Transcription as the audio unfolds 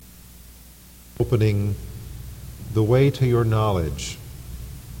opening the way to your knowledge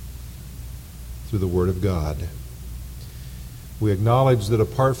through the Word of God. We acknowledge that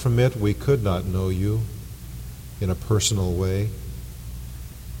apart from it, we could not know you in a personal way.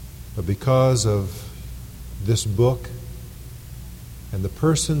 But because of this book and the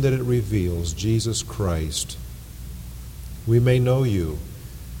person that it reveals, Jesus Christ, we may know you.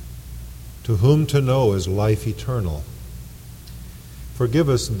 To whom to know is life eternal. Forgive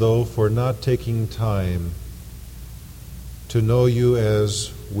us, though, for not taking time to know you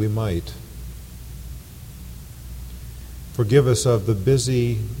as we might. Forgive us of the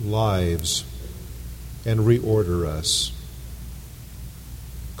busy lives and reorder us.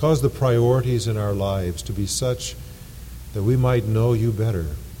 Cause the priorities in our lives to be such that we might know you better,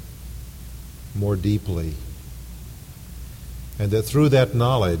 more deeply, and that through that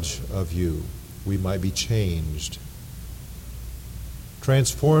knowledge of you, we might be changed,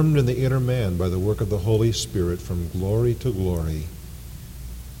 transformed in the inner man by the work of the Holy Spirit from glory to glory,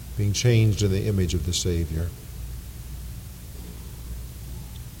 being changed in the image of the Savior.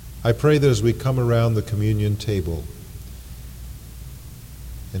 I pray that as we come around the communion table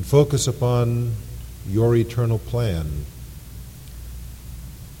and focus upon your eternal plan,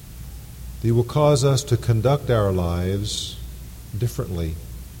 that you will cause us to conduct our lives differently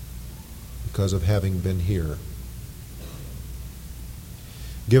because of having been here.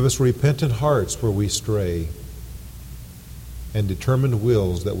 Give us repentant hearts where we stray and determined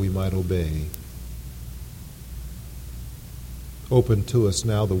wills that we might obey. Open to us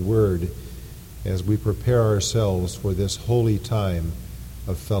now the Word as we prepare ourselves for this holy time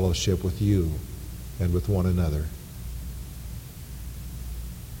of fellowship with you and with one another.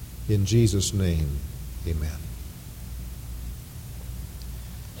 In Jesus' name, amen.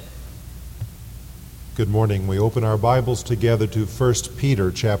 Good morning. We open our Bibles together to 1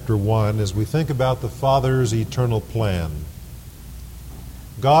 Peter chapter 1 as we think about the Father's eternal plan.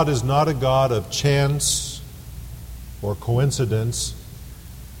 God is not a God of chance or coincidence,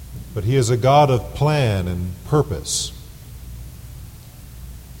 but He is a God of plan and purpose.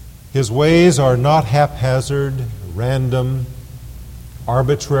 His ways are not haphazard, random,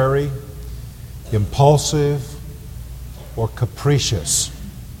 arbitrary, impulsive, or capricious.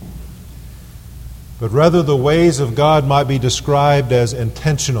 But rather the ways of God might be described as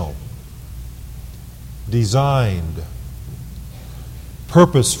intentional, designed,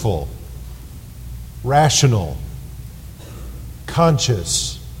 purposeful, rational,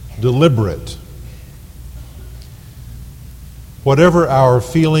 conscious, deliberate. Whatever our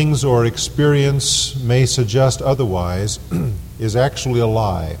feelings or experience may suggest otherwise is actually a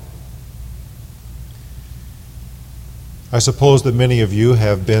lie. I suppose that many of you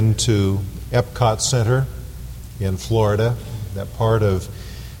have been to Epcot Center in Florida, that part of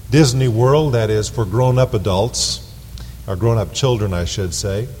Disney World that is for grown-up adults, or grown-up children, I should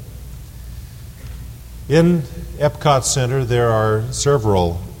say. In Epcot Center, there are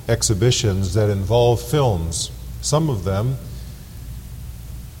several exhibitions that involve films, some of them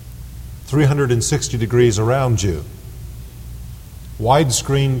 360 degrees around you.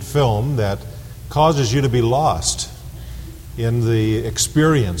 Widescreen film that causes you to be lost in the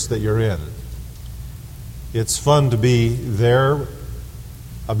experience that you're in. It's fun to be there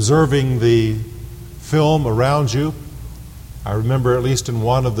observing the film around you. I remember at least in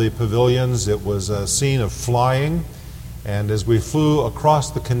one of the pavilions it was a scene of flying, and as we flew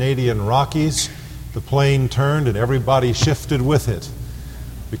across the Canadian Rockies, the plane turned and everybody shifted with it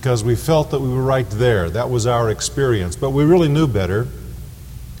because we felt that we were right there. That was our experience, but we really knew better.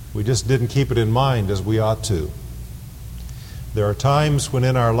 We just didn't keep it in mind as we ought to. There are times when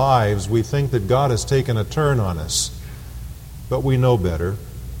in our lives we think that God has taken a turn on us, but we know better.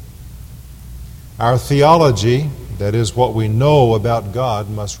 Our theology, that is what we know about God,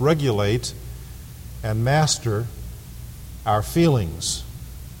 must regulate and master our feelings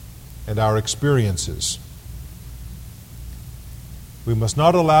and our experiences. We must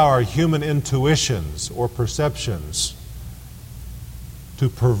not allow our human intuitions or perceptions to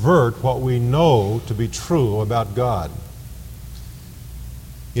pervert what we know to be true about God.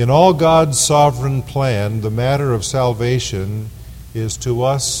 In all God's sovereign plan, the matter of salvation is to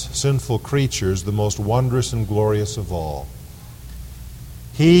us sinful creatures the most wondrous and glorious of all.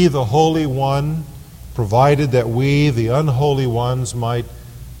 He, the Holy One, provided that we, the unholy ones, might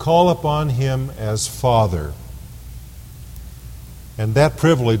call upon Him as Father. And that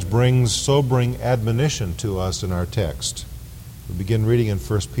privilege brings sobering admonition to us in our text. We begin reading in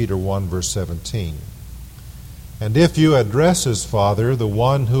 1 Peter 1, verse 17. And if you address as Father the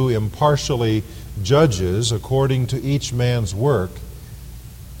one who impartially judges according to each man's work,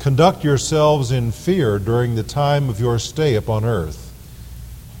 conduct yourselves in fear during the time of your stay upon earth,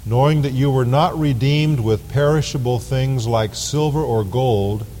 knowing that you were not redeemed with perishable things like silver or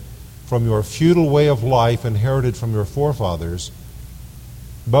gold from your futile way of life inherited from your forefathers,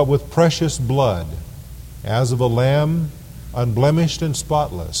 but with precious blood, as of a lamb, unblemished and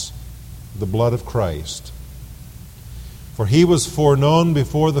spotless, the blood of Christ. For he was foreknown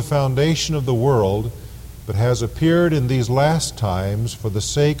before the foundation of the world, but has appeared in these last times for the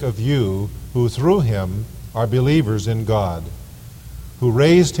sake of you, who through him are believers in God, who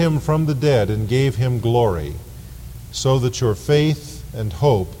raised him from the dead and gave him glory, so that your faith and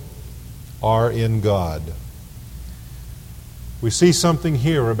hope are in God. We see something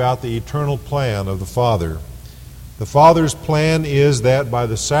here about the eternal plan of the Father. The Father's plan is that by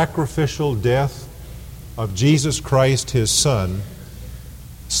the sacrificial death of Jesus Christ, his Son,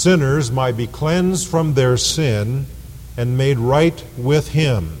 sinners might be cleansed from their sin and made right with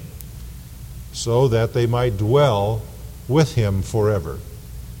him, so that they might dwell with him forever.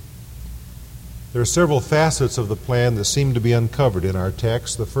 There are several facets of the plan that seem to be uncovered in our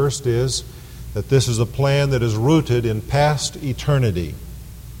text. The first is that this is a plan that is rooted in past eternity.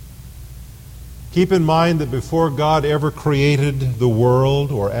 Keep in mind that before God ever created the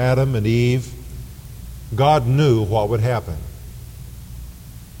world or Adam and Eve, God knew what would happen.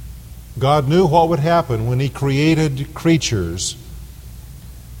 God knew what would happen when he created creatures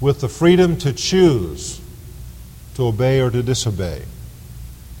with the freedom to choose to obey or to disobey.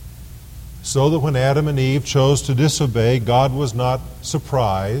 So that when Adam and Eve chose to disobey, God was not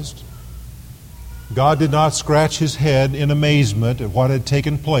surprised. God did not scratch his head in amazement at what had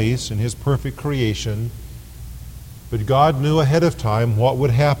taken place in his perfect creation, but God knew ahead of time what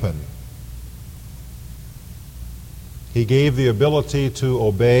would happen. He gave the ability to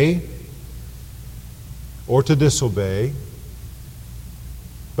obey or to disobey,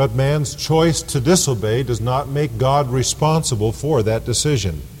 but man's choice to disobey does not make God responsible for that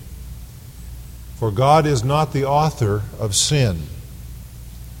decision. For God is not the author of sin.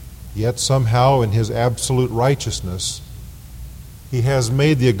 Yet somehow in his absolute righteousness, he has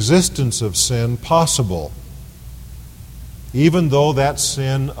made the existence of sin possible, even though that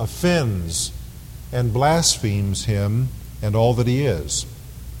sin offends and blasphemes him and all that he is.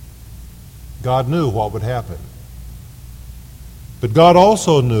 God knew what would happen. But God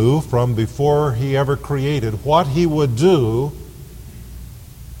also knew from before he ever created what he would do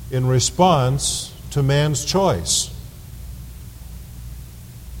in response to man's choice.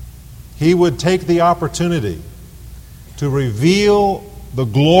 He would take the opportunity to reveal the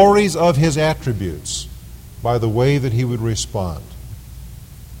glories of his attributes by the way that he would respond.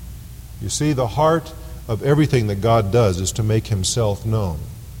 You see, the heart of everything that God does is to make himself known.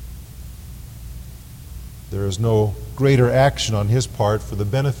 There is no greater action on his part for the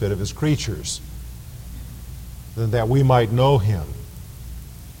benefit of his creatures than that we might know him.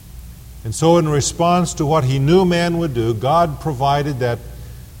 And so in response to what he knew man would do, God provided that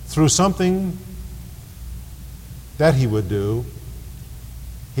through something that he would do,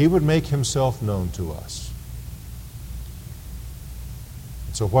 he would make himself known to us.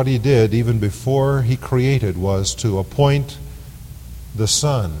 And so what he did, even before he created, was to appoint the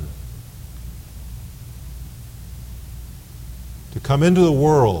Son to come into the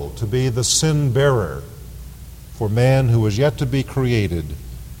world to be the sin bearer for man who was yet to be created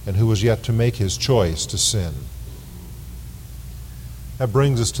and who was yet to make his choice to sin. That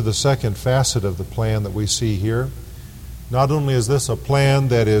brings us to the second facet of the plan that we see here. Not only is this a plan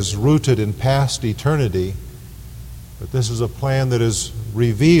that is rooted in past eternity, but this is a plan that is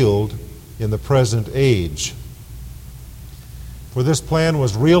revealed in the present age. For this plan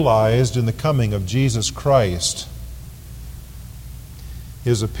was realized in the coming of Jesus Christ,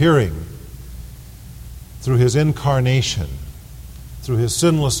 his appearing through his incarnation, through his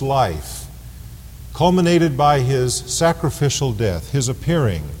sinless life, culminated by his sacrificial death. His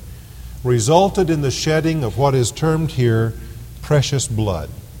appearing resulted in the shedding of what is termed here precious blood,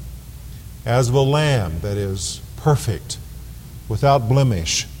 as of a lamb that is perfect, without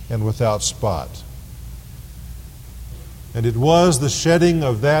blemish and without spot. And it was the shedding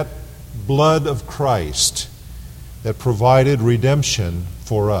of that blood of Christ that provided redemption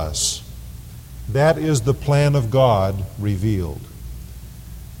for us. That is the plan of God revealed.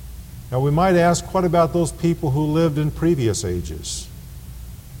 Now we might ask, what about those people who lived in previous ages?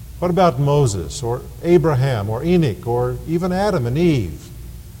 What about Moses or Abraham or Enoch or even Adam and Eve?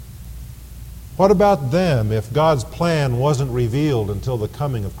 What about them if God's plan wasn't revealed until the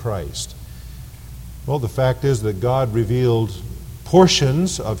coming of Christ? Well, the fact is that God revealed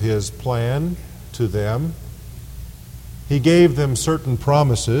portions of his plan to them. He gave them certain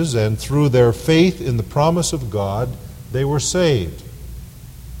promises, and through their faith in the promise of God, they were saved.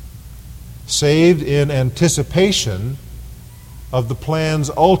 Saved in anticipation of the plan's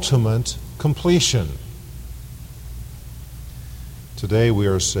ultimate completion. Today we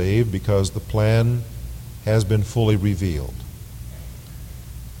are saved because the plan has been fully revealed.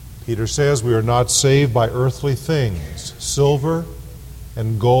 Peter says we are not saved by earthly things. Silver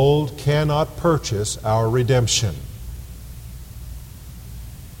and gold cannot purchase our redemption.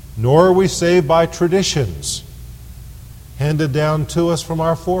 Nor are we saved by traditions handed down to us from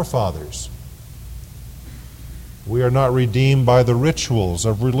our forefathers. We are not redeemed by the rituals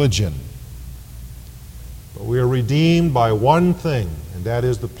of religion, but we are redeemed by one thing, and that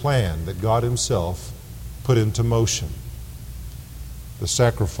is the plan that God Himself put into motion, the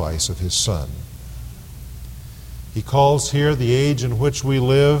sacrifice of His Son. He calls here the age in which we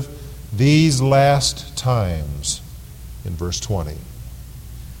live these last times in verse 20.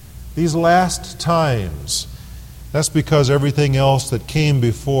 These last times, that's because everything else that came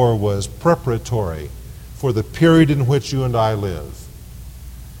before was preparatory for the period in which you and I live.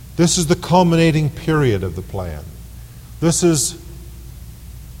 This is the culminating period of the plan. This is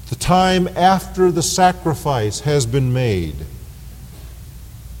the time after the sacrifice has been made.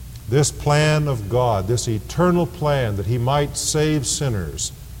 This plan of God, this eternal plan that He might save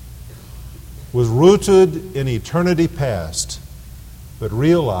sinners, was rooted in eternity past, but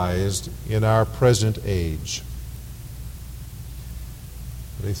realized in our present age.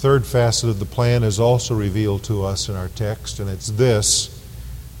 But a third facet of the plan is also revealed to us in our text, and it's this,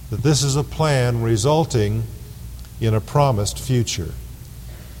 that this is a plan resulting in a promised future.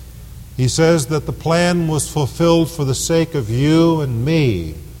 He says that the plan was fulfilled for the sake of you and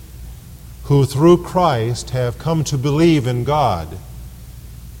me, who through Christ have come to believe in God.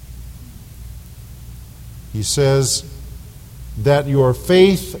 He says that your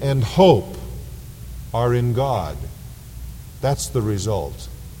faith and hope are in God. That's the result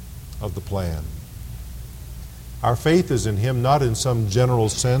of the plan. Our faith is in Him, not in some general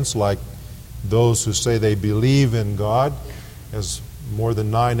sense like those who say they believe in God, as more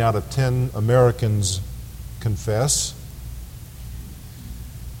than 9 out of 10 Americans confess,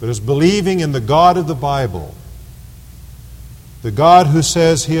 but as believing in the God of the Bible, the God who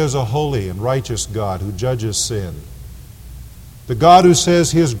says He is a holy and righteous God who judges sin, the God who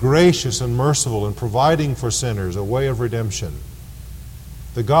says He is gracious and merciful in providing for sinners a way of redemption,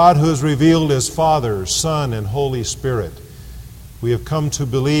 the God who has revealed as Father, Son, and Holy Spirit. We have come to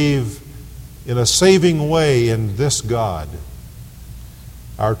believe in a saving way in this God.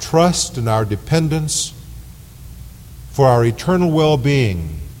 Our trust and our dependence for our eternal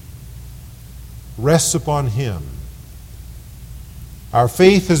well-being rests upon Him. Our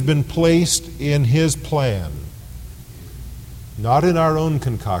faith has been placed in His plan, not in our own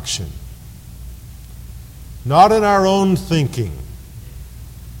concoction, not in our own thinking,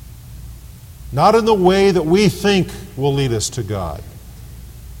 not in the way that we think will lead us to God,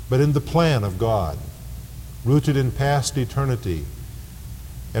 but in the plan of God, rooted in past eternity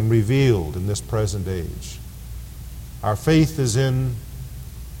and revealed in this present age. Our faith is in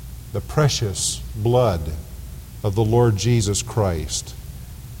the precious blood of the Lord Jesus Christ,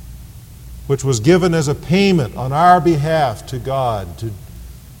 which was given as a payment on our behalf to God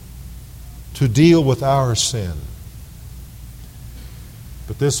to deal with our sin.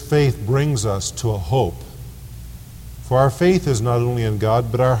 But this faith brings us to a hope. For our faith is not only in God,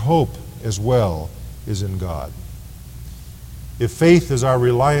 but our hope as well is in God. If faith is our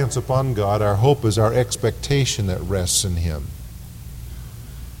reliance upon God, our hope is our expectation that rests in Him.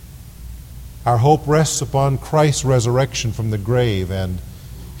 Our hope rests upon Christ's resurrection from the grave and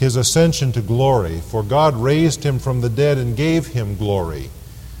His ascension to glory, for God raised Him from the dead and gave Him glory,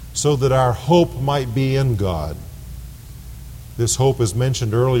 so that our hope might be in God. This hope is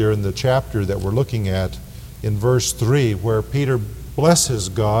mentioned earlier in the chapter that we're looking at in verse 3, where Peter blesses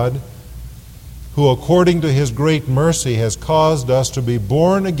God, who according to His great mercy has caused us to be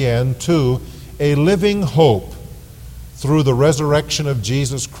born again to a living hope through the resurrection of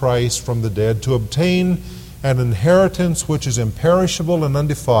Jesus Christ from the dead, to obtain an inheritance which is imperishable and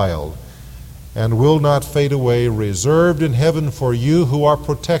undefiled, and will not fade away, reserved in heaven for you who are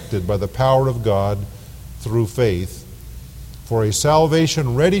protected by the power of God through faith, for a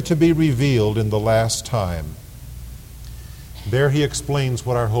salvation ready to be revealed in the last time. There he explains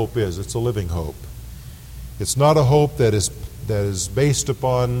what our hope is. It's a living hope. It's not a hope that is based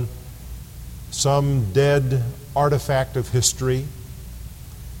upon some dead artifact of history,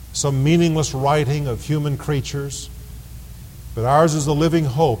 some meaningless writing of human creatures, but ours is a living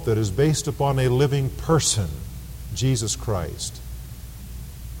hope that is based upon a living person, Jesus Christ.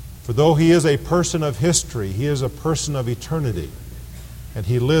 For though he is a person of history, he is a person of eternity, and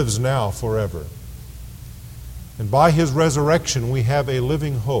he lives now forever. And by his resurrection, we have a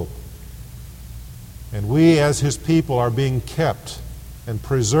living hope. And we, as his people, are being kept and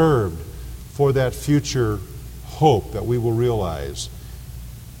preserved for that future hope that we will realize,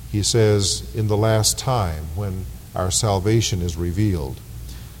 he says, in the last time when our salvation is revealed.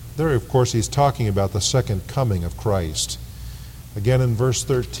 There, of course, he's talking about the second coming of Christ. Again, in verse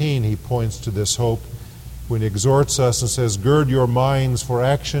 13, he points to this hope when he exhorts us and says, "Gird your minds for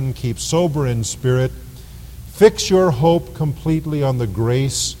action, keep sober in spirit, fix your hope completely on the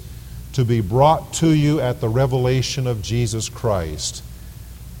grace to be brought to you at the revelation of Jesus Christ."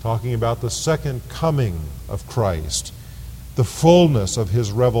 Talking about the second coming of Christ, the fullness of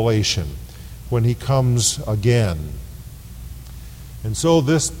his revelation when he comes again. And so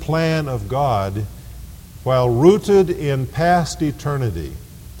this plan of God, while rooted in past eternity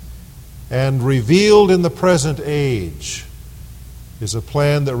and revealed in the present age, is a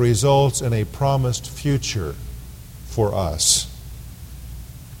plan that results in a promised future for us.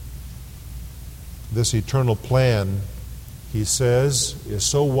 This eternal plan, he says, is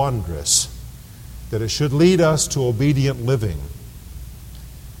so wondrous that it should lead us to obedient living.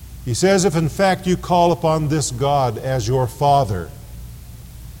 He says, if in fact you call upon this God as your Father,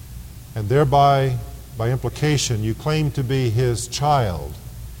 and thereby, by implication, you claim to be his child,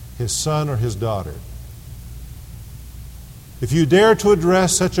 his son or his daughter, if you dare to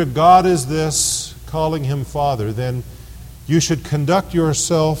address such a God as this, calling him Father, then you should conduct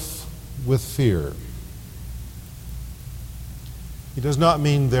yourself with fear. He does not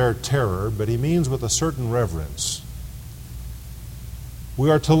mean their terror, but he means with a certain reverence. We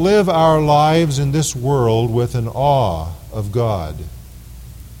are to live our lives in this world with an awe of God.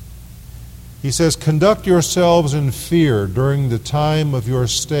 He says, conduct yourselves in fear during the time of your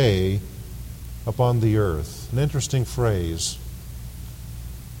stay upon the earth. An interesting phrase.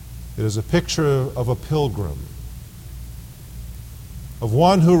 It is a picture of a pilgrim, of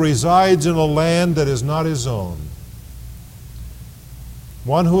one who resides in a land that is not his own,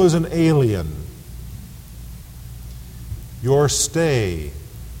 one who is an alien. Your stay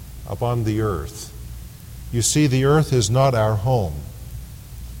upon the earth. You see, the earth is not our home.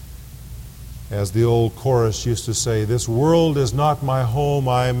 As the old chorus used to say, this world is not my home,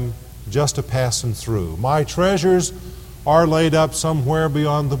 I'm just a passing through. My treasures are laid up somewhere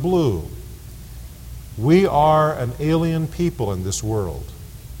beyond the blue. We are an alien people in this world.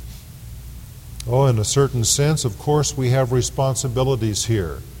 Oh, in a certain sense, of course, we have responsibilities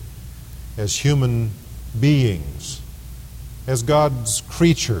here as human beings, as God's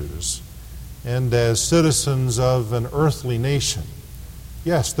creatures, and as citizens of an earthly nation.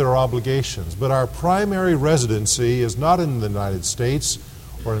 Yes, there are obligations, but our primary residency is not in the United States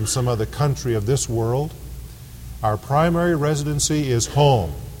or in some other country of this world. Our primary residency is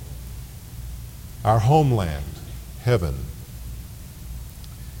home, our homeland, heaven.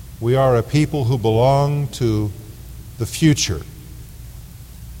 We are a people who belong to the future,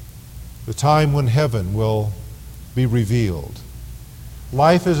 the time when heaven will be revealed.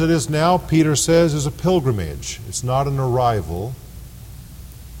 Life as it is now, Peter says, is a pilgrimage. It's not an arrival.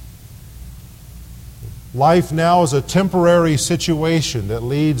 Life now is a temporary situation that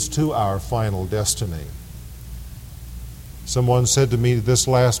leads to our final destiny. Someone said to me this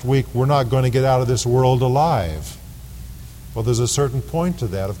last week, we're not going to get out of this world alive. Well, there's a certain point to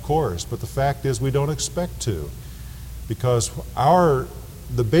that, of course, but the fact is we don't expect to, because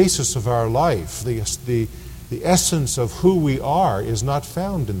the basis of our life, the essence of who we are, is not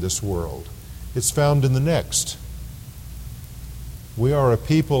found in this world. It's found in the next. We are a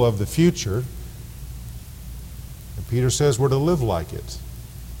people of the future, and Peter says we're to live like it.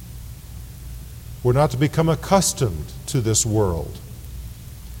 We're not to become accustomed to this world.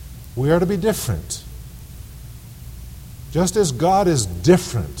 We are to be different. Just as God is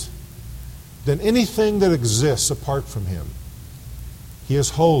different than anything that exists apart from him. He is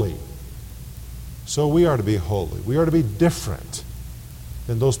holy. So we are to be holy. We are to be different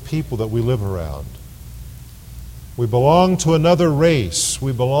than those people that we live around. We belong to another race.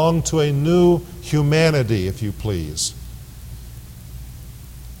 We belong to a new humanity, if you please.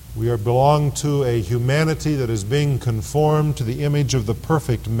 We belong to a humanity that is being conformed to the image of the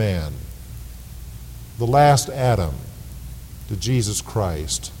perfect man, the last Adam, to Jesus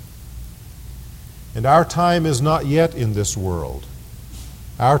Christ. And our time is not yet in this world.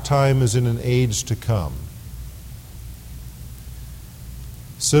 Our time is in an age to come.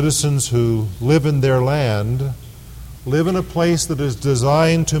 Citizens who live in their land live in a place that is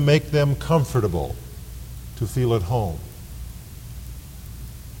designed to make them comfortable, to feel at home.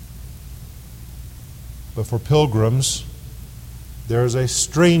 But for pilgrims, there's a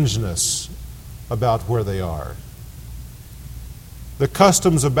strangeness about where they are. The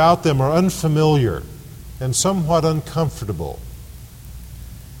customs about them are unfamiliar and somewhat uncomfortable.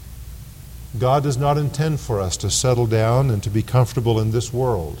 God does not intend for us to settle down and to be comfortable in this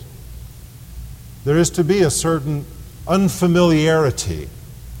world. There is to be a certain unfamiliarity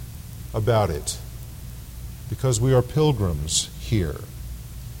about it because we are pilgrims here.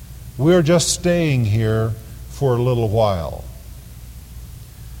 We are just staying here for a little while.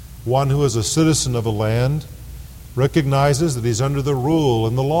 One who is a citizen of a land recognizes that he's under the rule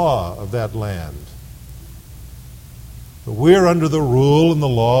and the law of that land. But we're under the rule and the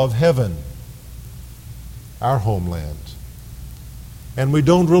law of heaven, our homeland. And we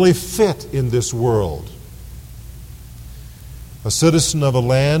don't really fit in this world. A citizen of a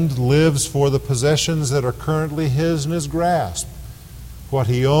land lives for the possessions that are currently his in his grasp. What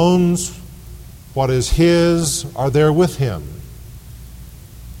he owns, what is his, are there with him.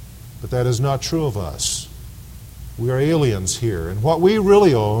 But that is not true of us. We are aliens here. And what we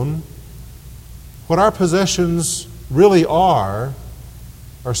really own, what our possessions really are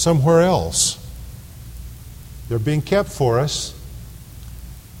somewhere else. They're being kept for us.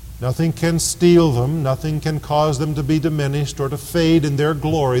 Nothing can steal them. Nothing can cause them to be diminished or to fade in their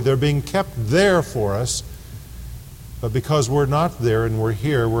glory. They're being kept there for us. But because we're not there and we're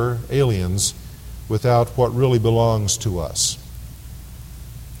here, we're aliens without what really belongs to us.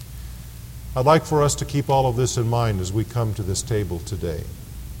 I'd like for us to keep all of this in mind as we come to this table today.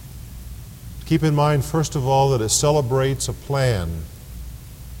 Keep in mind, first of all, that it celebrates a plan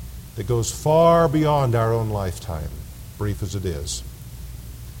that goes far beyond our own lifetime, brief as it is.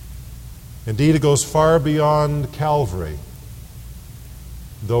 Indeed, it goes far beyond Calvary,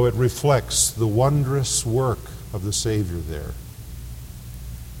 though it reflects the wondrous work of the Savior there.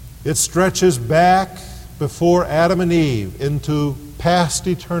 It stretches back before Adam and Eve into past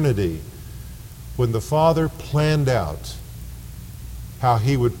eternity, when the Father planned out how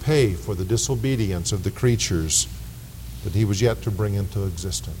He would pay for the disobedience of the creatures that He was yet to bring into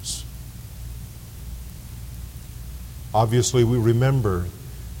existence. Obviously, we remember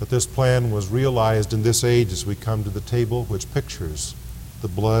that this plan was realized in this age as we come to the table which pictures the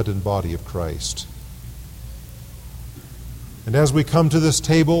blood and body of Christ. And as we come to this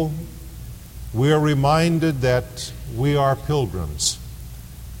table, we are reminded that we are pilgrims,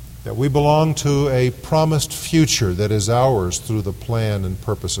 that we belong to a promised future that is ours through the plan and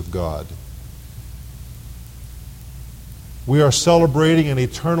purpose of God. We are celebrating an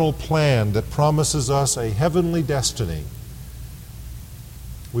eternal plan that promises us a heavenly destiny.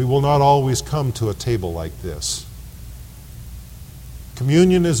 We will not always come to a table like this.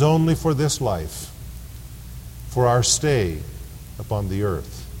 Communion is only for this life, for our stay upon the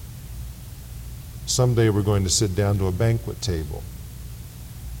earth. Someday we're going to sit down to a banquet table,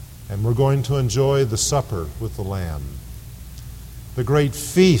 and we're going to enjoy the supper with the Lamb, the great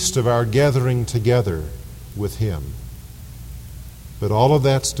feast of our gathering together with Him. But all of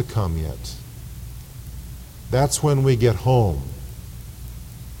that's to come yet. That's when we get home.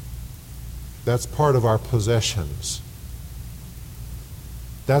 That's part of our possessions.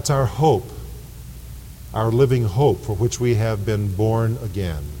 That's our hope, our living hope for which we have been born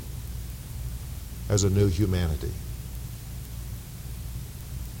again as a new humanity.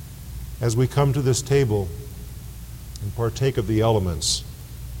 As we come to this table and partake of the elements,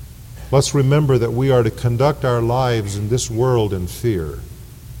 let's remember that we are to conduct our lives in this world in fear.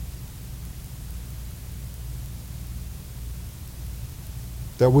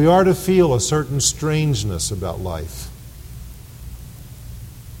 That we are to feel a certain strangeness about life.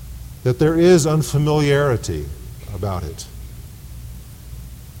 That there is unfamiliarity about it.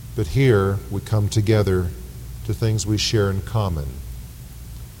 But here we come together to things we share in common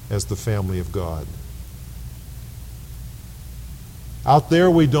as the family of God. Out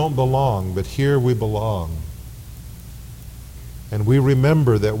there we don't belong, but here we belong. And we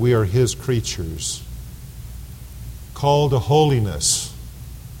remember that we are His creatures, called to holiness.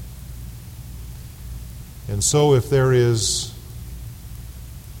 And so if there is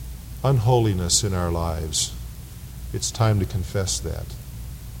unholiness in our lives, it's time to confess that.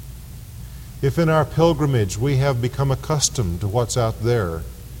 If in our pilgrimage we have become accustomed to what's out there,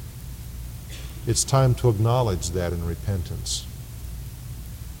 it's time to acknowledge that in repentance.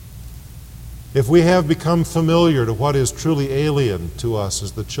 If we have become familiar to what is truly alien to us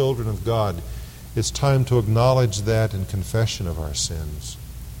as the children of God, it's time to acknowledge that in confession of our sins,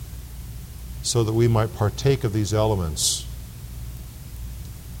 so that we might partake of these elements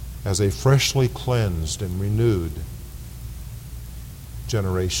as a freshly cleansed and renewed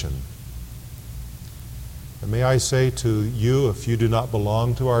generation. And may I say to you, if you do not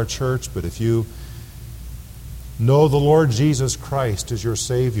belong to our church, but if you know the Lord Jesus Christ as your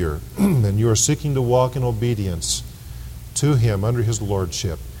Savior, and you are seeking to walk in obedience to Him under His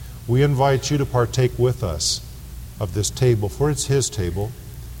Lordship, we invite you to partake with us of this table, for it's His table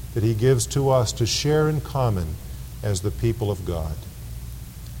that He gives to us to share in common as the people of God.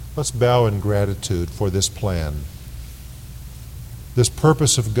 Let's bow in gratitude for this plan, this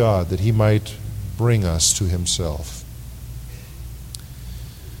purpose of God that He might bring us to Himself.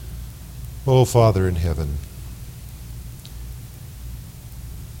 Oh, Father in heaven,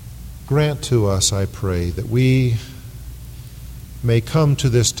 grant to us, I pray, that we may come to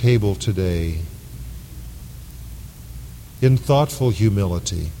this table today in thoughtful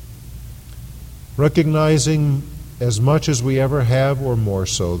humility, recognizing as much as we ever have or more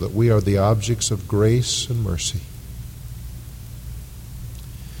so that we are the objects of grace and mercy.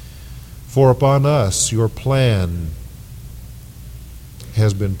 For upon us your plan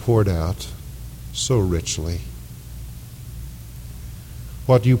has been poured out so richly.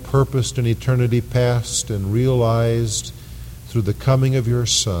 What you purposed in eternity past and realized through the coming of your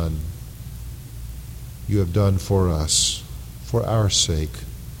Son, you have done for us, for our sake,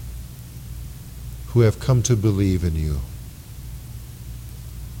 who have come to believe in you.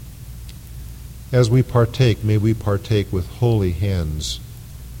 As we partake, may we partake with holy hands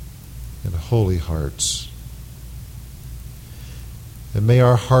and holy hearts. And may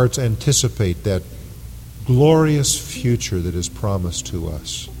our hearts anticipate that glorious future that is promised to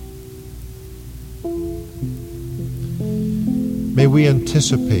us. May we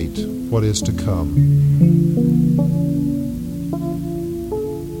anticipate what is to come.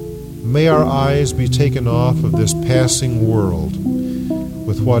 May our eyes be taken off of this passing world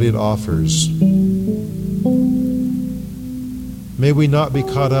with what it offers. May we not be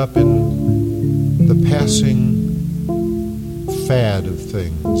caught up in the passing fad of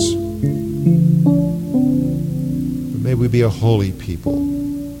things. But may we be a holy people.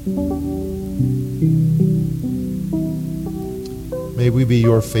 May we be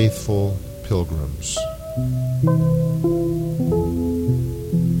your faithful pilgrims.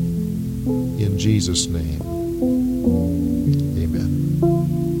 In Jesus' name.